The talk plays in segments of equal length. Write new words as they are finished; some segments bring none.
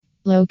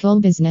Local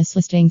business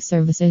listing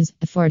services,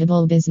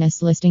 affordable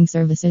business listing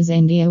services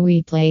India.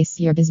 We place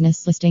your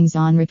business listings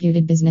on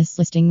reputed business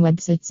listing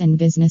websites and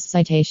business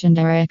citation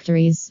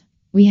directories.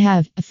 We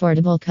have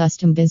affordable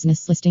custom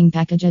business listing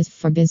packages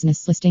for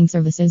business listing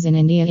services in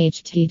India.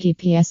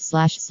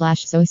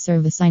 https://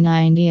 service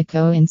India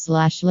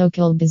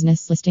co/local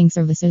business listing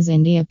services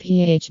India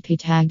PHP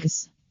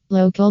tags.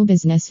 Local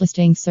business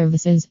listing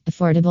services,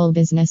 affordable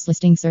business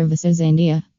listing services India.